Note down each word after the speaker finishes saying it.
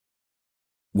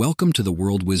Welcome to the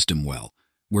World Wisdom Well,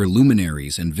 where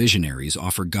luminaries and visionaries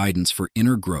offer guidance for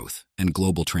inner growth and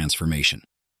global transformation.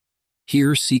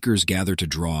 Here, seekers gather to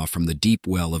draw from the deep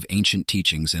well of ancient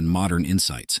teachings and modern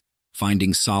insights,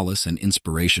 finding solace and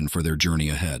inspiration for their journey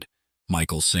ahead.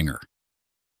 Michael Singer.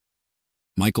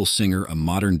 Michael Singer, a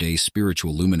modern-day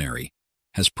spiritual luminary,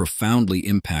 has profoundly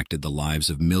impacted the lives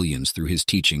of millions through his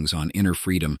teachings on inner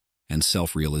freedom and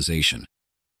self-realization.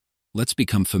 Let's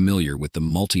become familiar with the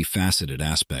multifaceted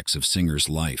aspects of Singer's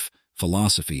life,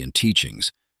 philosophy, and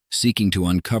teachings, seeking to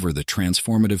uncover the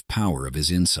transformative power of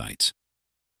his insights.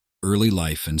 Early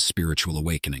life and spiritual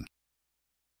awakening.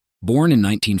 Born in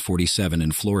 1947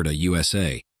 in Florida,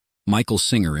 USA, Michael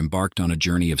Singer embarked on a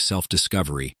journey of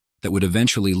self-discovery that would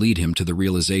eventually lead him to the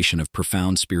realization of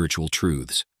profound spiritual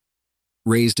truths.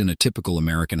 Raised in a typical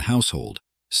American household,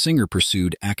 Singer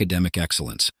pursued academic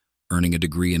excellence, earning a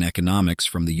degree in economics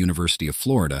from the University of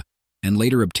Florida and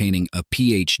later obtaining a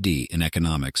PhD in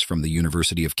economics from the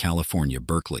University of California,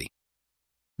 Berkeley.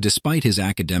 Despite his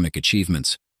academic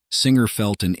achievements, Singer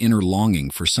felt an inner longing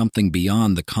for something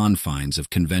beyond the confines of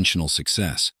conventional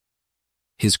success.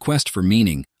 His quest for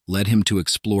meaning led him to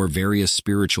explore various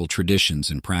spiritual traditions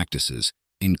and practices,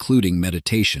 including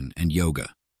meditation and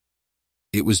yoga.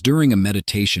 It was during a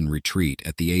meditation retreat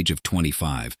at the age of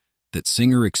 25 that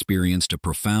Singer experienced a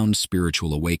profound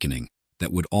spiritual awakening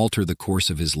that would alter the course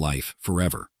of his life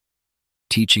forever.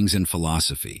 Teachings and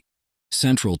philosophy.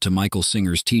 Central to Michael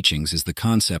Singer's teachings is the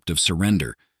concept of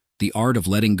surrender, the art of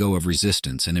letting go of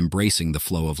resistance and embracing the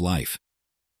flow of life.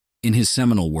 In his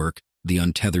seminal work, The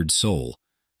Untethered Soul,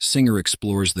 Singer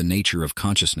explores the nature of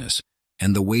consciousness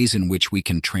and the ways in which we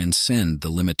can transcend the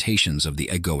limitations of the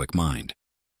egoic mind.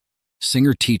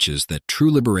 Singer teaches that true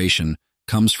liberation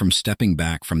comes from stepping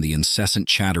back from the incessant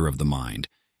chatter of the mind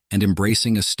and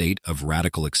embracing a state of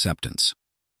radical acceptance.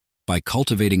 By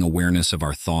cultivating awareness of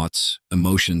our thoughts,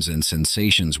 emotions, and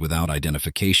sensations without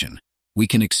identification, we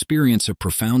can experience a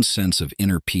profound sense of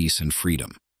inner peace and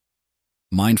freedom.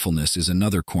 Mindfulness is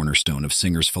another cornerstone of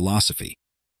Singer's philosophy.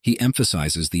 He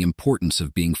emphasizes the importance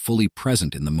of being fully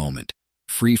present in the moment,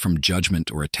 free from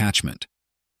judgment or attachment.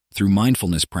 Through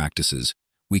mindfulness practices,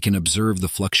 we can observe the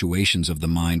fluctuations of the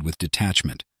mind with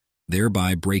detachment,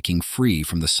 thereby breaking free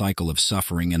from the cycle of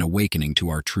suffering and awakening to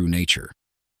our true nature.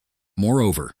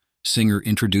 Moreover, Singer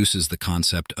introduces the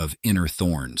concept of inner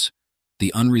thorns,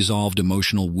 the unresolved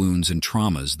emotional wounds and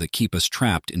traumas that keep us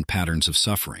trapped in patterns of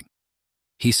suffering.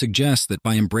 He suggests that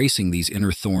by embracing these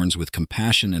inner thorns with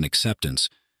compassion and acceptance,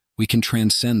 we can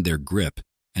transcend their grip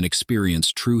and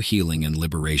experience true healing and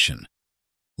liberation.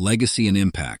 Legacy and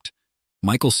impact.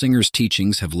 Michael Singer's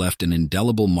teachings have left an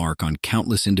indelible mark on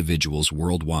countless individuals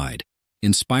worldwide,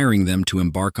 inspiring them to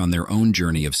embark on their own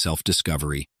journey of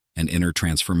self-discovery and inner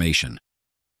transformation.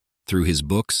 Through his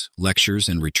books, lectures,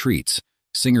 and retreats,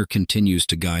 Singer continues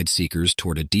to guide seekers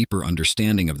toward a deeper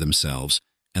understanding of themselves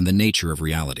and the nature of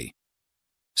reality.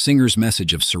 Singer's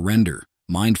message of surrender,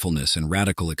 mindfulness, and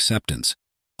radical acceptance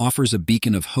offers a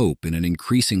beacon of hope in an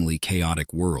increasingly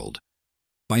chaotic world.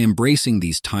 By embracing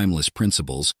these timeless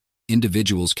principles,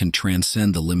 individuals can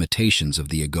transcend the limitations of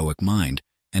the egoic mind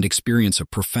and experience a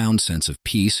profound sense of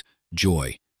peace,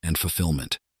 joy, and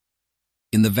fulfillment.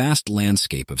 In the vast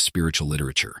landscape of spiritual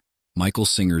literature, Michael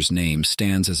Singer's name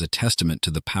stands as a testament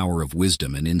to the power of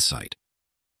wisdom and insight.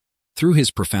 Through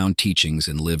his profound teachings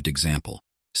and lived example,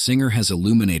 Singer has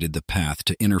illuminated the path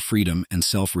to inner freedom and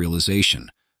self-realization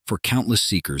for countless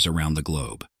seekers around the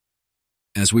globe.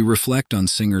 As we reflect on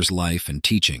Singer's life and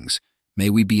teachings, may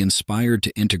we be inspired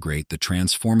to integrate the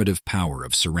transformative power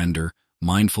of surrender,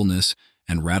 mindfulness,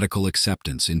 and radical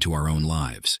acceptance into our own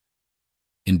lives.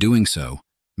 In doing so,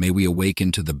 may we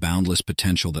awaken to the boundless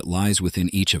potential that lies within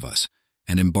each of us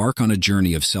and embark on a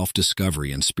journey of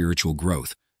self-discovery and spiritual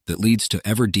growth that leads to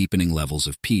ever-deepening levels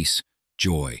of peace,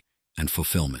 joy, and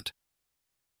fulfillment.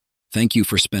 Thank you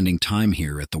for spending time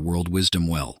here at the World Wisdom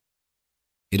Well.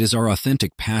 It is our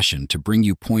authentic passion to bring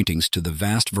you pointings to the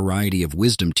vast variety of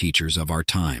wisdom teachers of our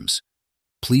times.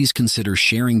 Please consider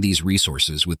sharing these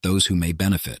resources with those who may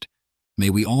benefit. May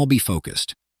we all be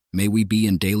focused. May we be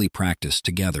in daily practice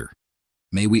together.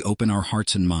 May we open our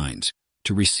hearts and minds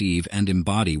to receive and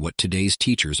embody what today's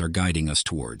teachers are guiding us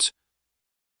towards.